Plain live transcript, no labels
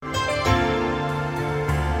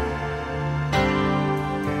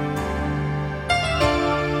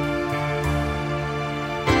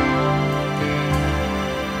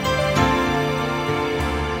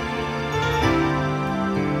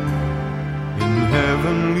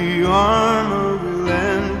heavenly armor will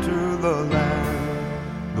enter the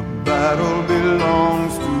land. The battle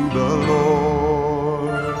belongs to the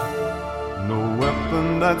Lord. No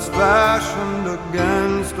weapon that's fashioned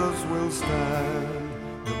against us will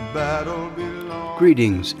stand. The battle belongs.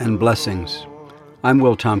 Greetings and blessings. I'm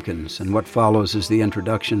Will Tompkins, and what follows is the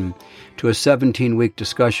introduction to a 17-week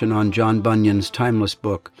discussion on John Bunyan's timeless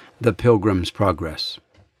book, The Pilgrim's Progress.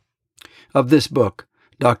 Of this book,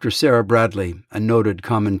 Dr. Sarah Bradley, a noted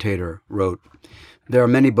commentator, wrote, "There are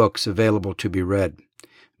many books available to be read,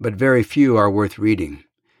 but very few are worth reading,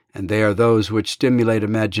 and they are those which stimulate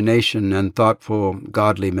imagination and thoughtful,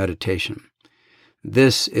 godly meditation.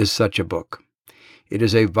 This is such a book. It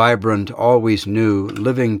is a vibrant, always new,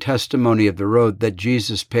 living testimony of the road that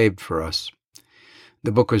Jesus paved for us."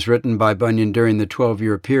 The book was written by Bunyan during the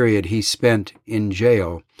 12-year period he spent in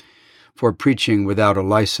jail for preaching without a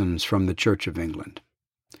license from the Church of England.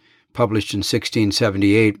 Published in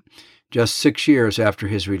 1678, just 6 years after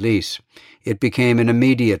his release, it became an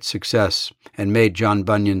immediate success and made John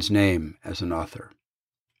Bunyan's name as an author.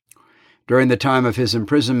 During the time of his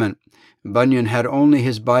imprisonment, Bunyan had only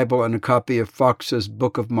his Bible and a copy of Fox's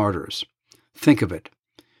Book of Martyrs. Think of it.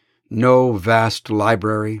 No vast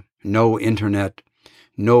library, no internet,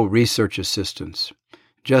 no research assistance,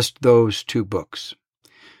 just those two books.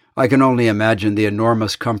 I can only imagine the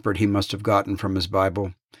enormous comfort he must have gotten from his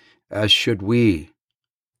Bible, as should we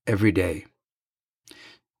every day.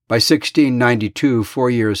 By 1692, 4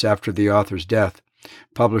 years after the author's death,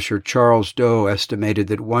 publisher Charles Doe estimated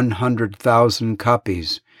that 100,000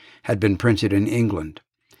 copies had been printed in England,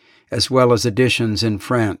 as well as editions in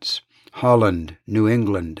France, Holland, New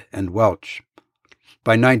England, and Welsh.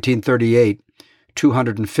 By 1938,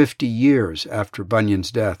 250 years after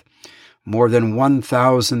Bunyan's death, more than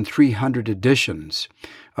 1,300 editions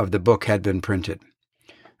of the book had been printed.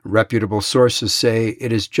 Reputable sources say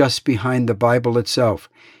it is just behind the Bible itself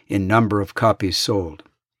in number of copies sold.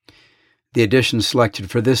 The edition selected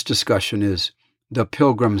for this discussion is The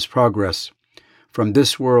Pilgrim's Progress, From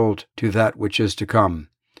This World to That Which Is to Come.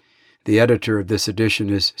 The editor of this edition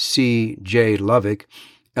is C. J. Lovick,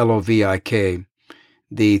 L-O-V-I-K.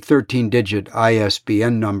 The 13-digit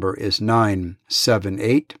ISBN number is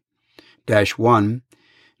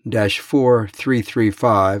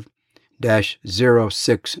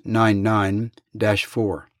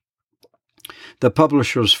 978-1-4335-0699-4. The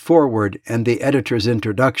publisher's foreword and the editor's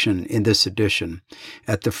introduction in this edition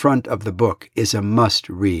at the front of the book is a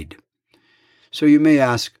must-read. So you may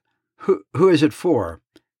ask, who is it for?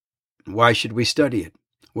 Why should we study it?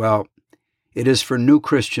 Well, it is for new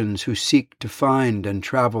Christians who seek to find and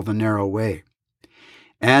travel the narrow way.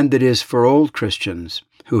 And it is for old Christians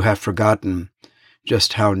who have forgotten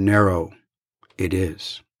just how narrow it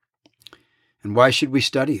is. And why should we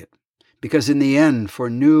study it? Because in the end,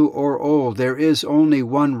 for new or old, there is only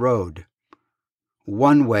one road,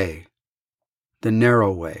 one way, the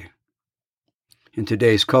narrow way. In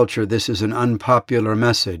today's culture, this is an unpopular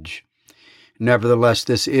message. Nevertheless,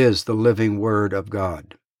 this is the living Word of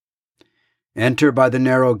God. Enter by the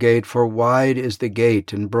narrow gate, for wide is the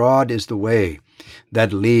gate, and broad is the way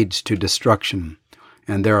that leads to destruction,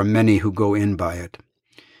 and there are many who go in by it.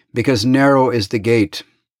 Because narrow is the gate,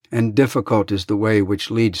 and difficult is the way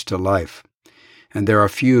which leads to life, and there are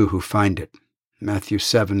few who find it. Matthew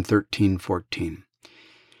 7:13-14.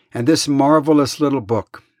 And this marvelous little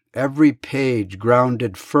book, every page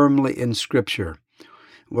grounded firmly in Scripture,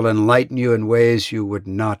 will enlighten you in ways you would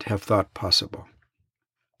not have thought possible.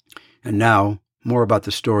 And now, more about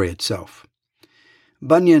the story itself.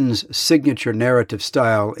 Bunyan's signature narrative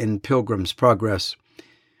style in Pilgrim's Progress,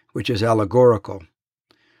 which is allegorical,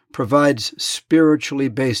 provides spiritually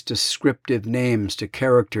based descriptive names to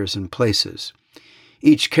characters and places.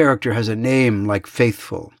 Each character has a name like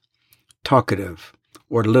Faithful, Talkative,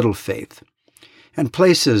 or Little Faith, and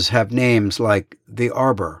places have names like the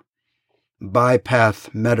Arbor,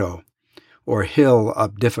 Bypath Meadow, or Hill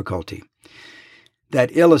of Difficulty,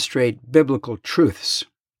 that illustrate biblical truths.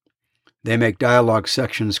 They make dialogue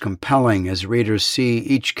sections compelling as readers see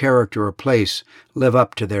each character or place live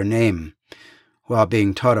up to their name, while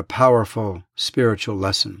being taught a powerful spiritual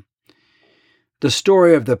lesson. The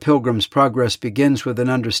story of the Pilgrim's Progress begins with an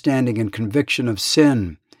understanding and conviction of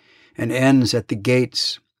sin and ends at the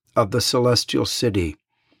gates of the celestial city,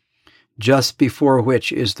 just before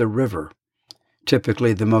which is the river,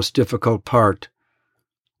 typically the most difficult part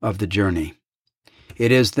of the journey.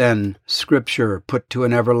 It is then Scripture put to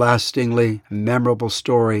an everlastingly memorable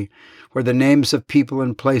story where the names of people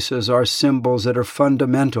and places are symbols that are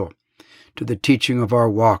fundamental to the teaching of our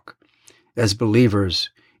walk as believers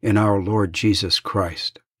in our Lord Jesus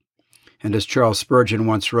Christ. And as Charles Spurgeon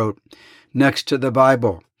once wrote, next to the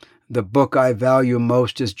Bible, the book I value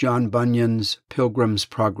most is John Bunyan's Pilgrim's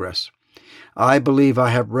Progress. I believe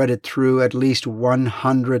I have read it through at least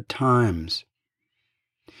 100 times.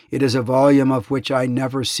 It is a volume of which I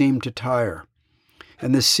never seem to tire,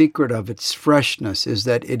 and the secret of its freshness is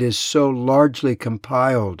that it is so largely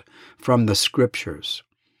compiled from the Scriptures.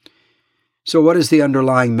 So what is the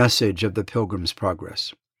underlying message of the Pilgrim's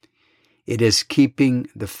Progress? It is keeping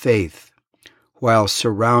the faith while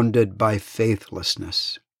surrounded by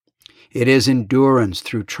faithlessness. It is endurance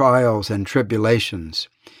through trials and tribulations.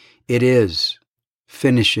 It is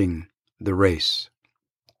finishing the race.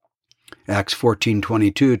 Acts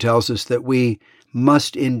 14:22 tells us that we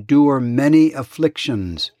must endure many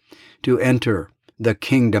afflictions to enter the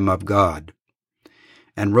kingdom of God.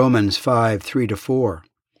 And Romans 5:3-4.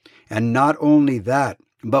 And not only that,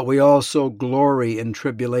 but we also glory in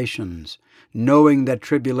tribulations, knowing that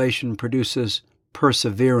tribulation produces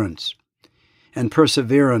perseverance, and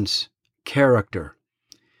perseverance, character,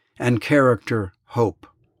 and character, hope.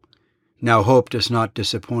 Now hope does not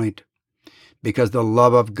disappoint, because the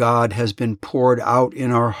love of God has been poured out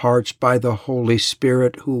in our hearts by the Holy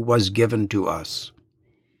Spirit who was given to us.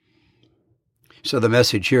 So the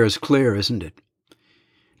message here is clear, isn't it?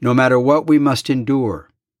 No matter what we must endure,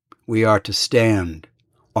 we are to stand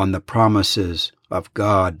on the promises of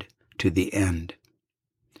God to the end.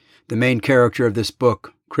 The main character of this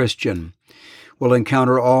book, Christian, will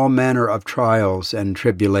encounter all manner of trials and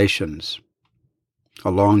tribulations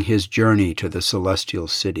along his journey to the celestial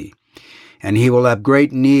city, and he will have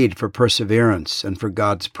great need for perseverance and for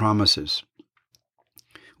God's promises.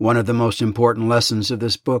 One of the most important lessons of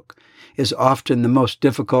this book is often the most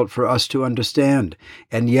difficult for us to understand,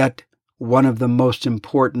 and yet one of the most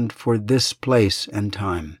important for this place and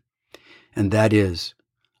time, and that is,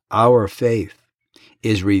 our faith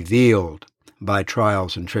is revealed by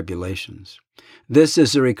trials and tribulations. This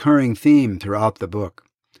is a recurring theme throughout the book.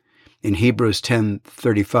 In Hebrews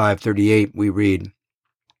 10:35-38 we read,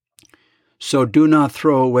 So do not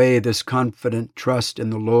throw away this confident trust in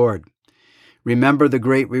the Lord. Remember the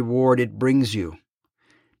great reward it brings you.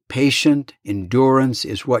 Patient endurance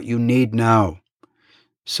is what you need now,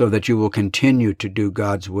 so that you will continue to do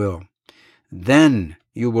God's will. Then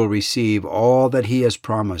you will receive all that He has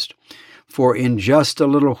promised. For in just a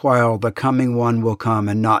little while the coming one will come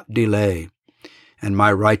and not delay, and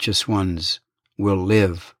my righteous ones will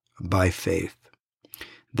live by faith.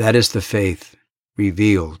 That is the faith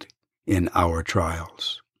revealed in our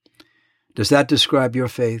trials. Does that describe your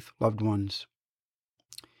faith, loved ones?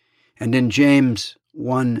 And in James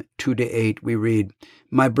 1:2-8 we read,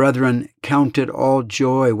 My brethren, count it all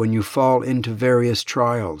joy when you fall into various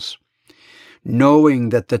trials, knowing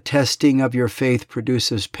that the testing of your faith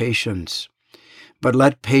produces patience. But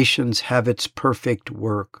let patience have its perfect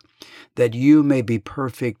work, that you may be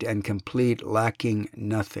perfect and complete, lacking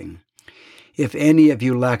nothing. If any of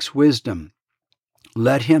you lacks wisdom,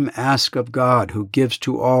 let him ask of God, who gives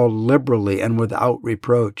to all liberally and without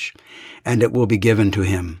reproach, and it will be given to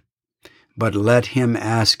him. But let him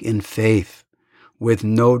ask in faith, with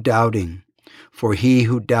no doubting, for he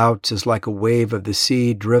who doubts is like a wave of the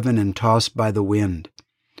sea driven and tossed by the wind.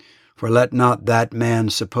 For let not that man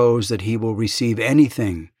suppose that he will receive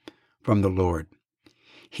anything from the Lord.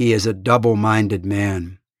 He is a double-minded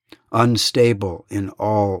man, unstable in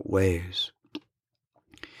all ways.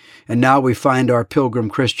 And now we find our pilgrim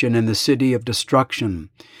Christian in the city of destruction,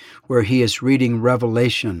 where he is reading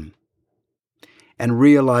Revelation and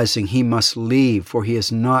realizing he must leave, for he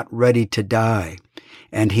is not ready to die,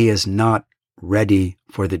 and he is not ready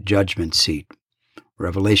for the judgment seat.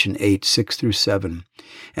 Revelation 8:6-7.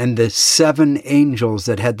 And the 7 angels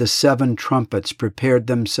that had the 7 trumpets prepared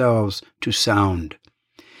themselves to sound.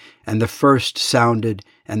 And the first sounded,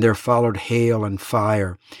 and there followed hail and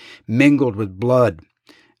fire, mingled with blood,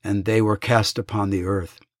 and they were cast upon the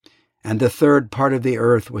earth. And the third part of the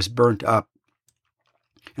earth was burnt up,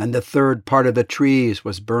 and the third part of the trees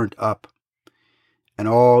was burnt up, and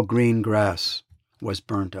all green grass was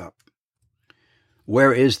burnt up.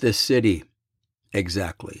 Where is this city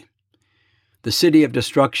exactly? The city of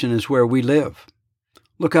destruction is where we live.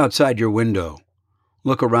 Look outside your window.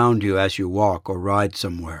 Look around you as you walk or ride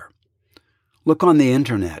somewhere. Look on the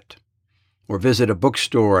internet, or visit a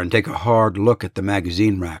bookstore and take a hard look at the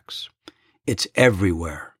magazine racks. It's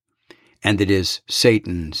everywhere, and it is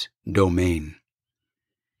Satan's domain.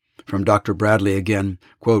 From Dr. Bradley again,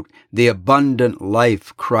 quote, the abundant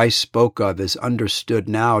life Christ spoke of is understood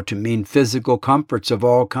now to mean physical comforts of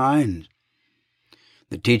all kinds.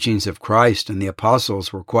 The teachings of Christ and the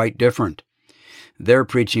apostles were quite different. Their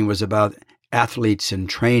preaching was about athletes in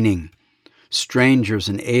training strangers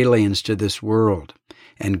and aliens to this world,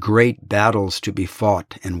 and great battles to be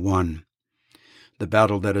fought and won. The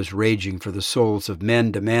battle that is raging for the souls of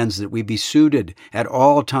men demands that we be suited at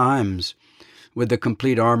all times with the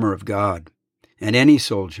complete armor of God, and any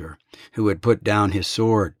soldier who would put down his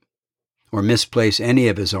sword or misplace any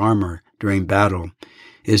of his armor during battle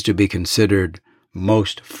is to be considered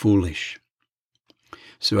most foolish.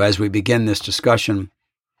 So as we begin this discussion,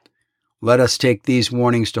 let us take these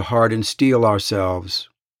warnings to heart and steel ourselves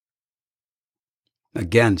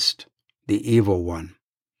against the evil one.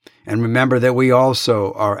 And remember that we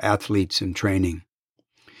also are athletes in training,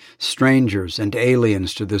 strangers and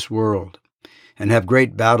aliens to this world, and have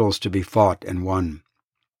great battles to be fought and won.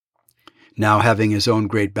 Now, having his own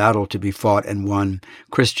great battle to be fought and won,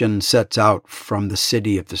 Christian sets out from the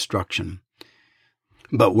city of destruction.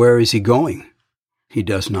 But where is he going? He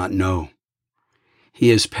does not know.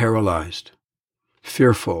 He is paralyzed,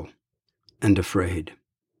 fearful, and afraid.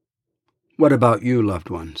 What about you, loved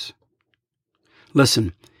ones?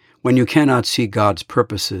 Listen, when you cannot see God's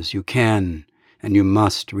purposes, you can and you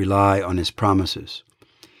must rely on His promises.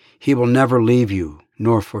 He will never leave you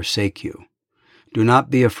nor forsake you. Do not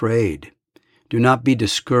be afraid. Do not be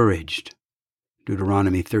discouraged.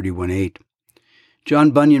 Deuteronomy 31:8.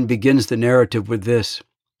 John Bunyan begins the narrative with this: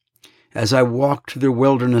 As I walked through the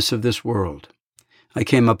wilderness of this world, I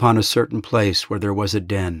came upon a certain place where there was a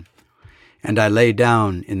den, and I lay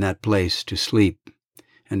down in that place to sleep.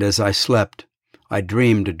 And as I slept, I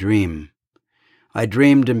dreamed a dream. I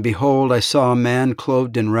dreamed, and behold, I saw a man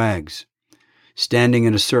clothed in rags, standing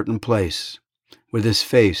in a certain place, with his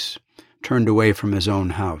face turned away from his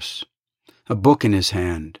own house, a book in his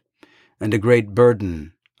hand, and a great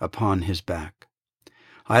burden upon his back.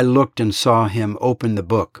 I looked and saw him open the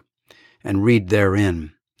book and read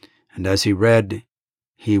therein, and as he read,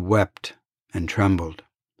 he wept and trembled.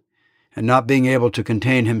 And not being able to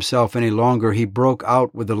contain himself any longer, he broke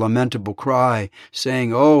out with a lamentable cry,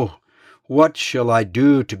 saying, "Oh, what shall I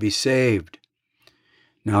do to be saved?"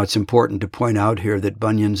 Now it's important to point out here that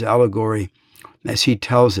Bunyan's allegory, as he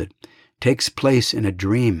tells it, takes place in a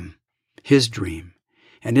dream, his dream.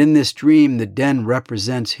 And in this dream, the den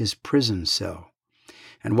represents his prison cell.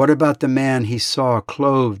 And what about the man he saw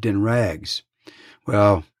clothed in rags?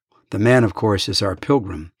 Well, the man, of course, is our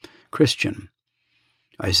pilgrim, Christian.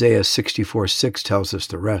 Isaiah 64:6 tells us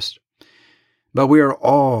the rest. But we are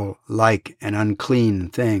all like an unclean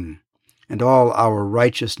thing, and all our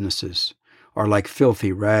righteousnesses are like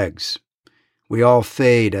filthy rags. We all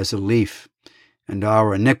fade as a leaf, and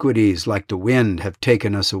our iniquities, like the wind, have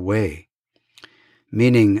taken us away.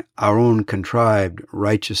 Meaning our own contrived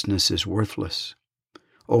righteousness is worthless.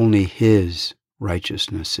 Only His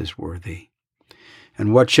righteousness is worthy.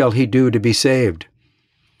 And what shall he do to be saved?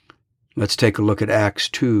 Let's take a look at Acts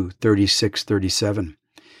 2:36-37.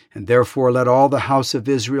 And therefore let all the house of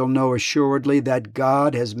Israel know assuredly that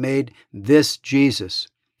God has made this Jesus,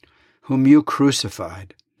 whom you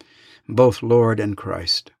crucified, both Lord and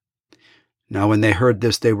Christ. Now when they heard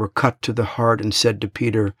this, they were cut to the heart and said to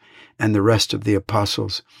Peter and the rest of the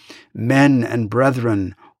apostles, Men and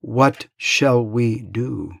brethren, what shall we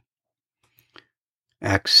do?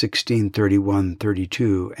 Acts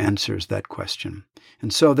 16:31-32 answers that question.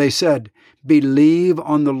 And so they said, Believe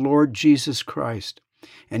on the Lord Jesus Christ,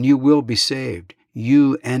 and you will be saved,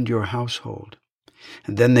 you and your household.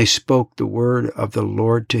 And then they spoke the word of the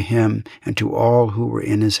Lord to him and to all who were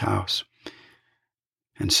in his house.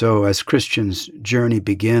 And so as Christians' journey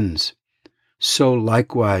begins, so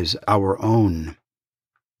likewise our own.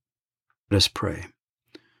 Let us pray.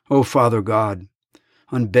 O Father God,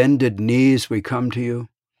 on bended knees we come to you,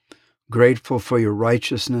 grateful for your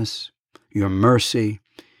righteousness, your mercy,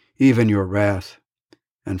 even your wrath.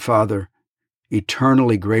 And Father,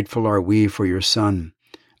 eternally grateful are we for your Son,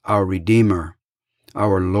 our Redeemer,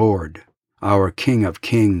 our Lord, our King of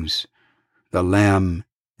Kings, the Lamb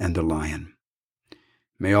and the Lion.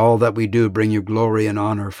 May all that we do bring you glory and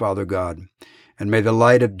honor, Father God, and may the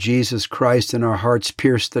light of Jesus Christ in our hearts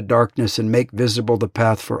pierce the darkness and make visible the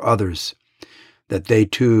path for others, that they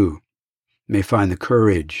too may find the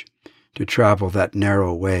courage to travel that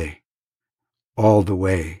narrow way, all the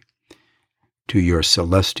way to your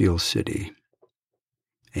celestial city.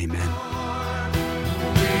 Amen.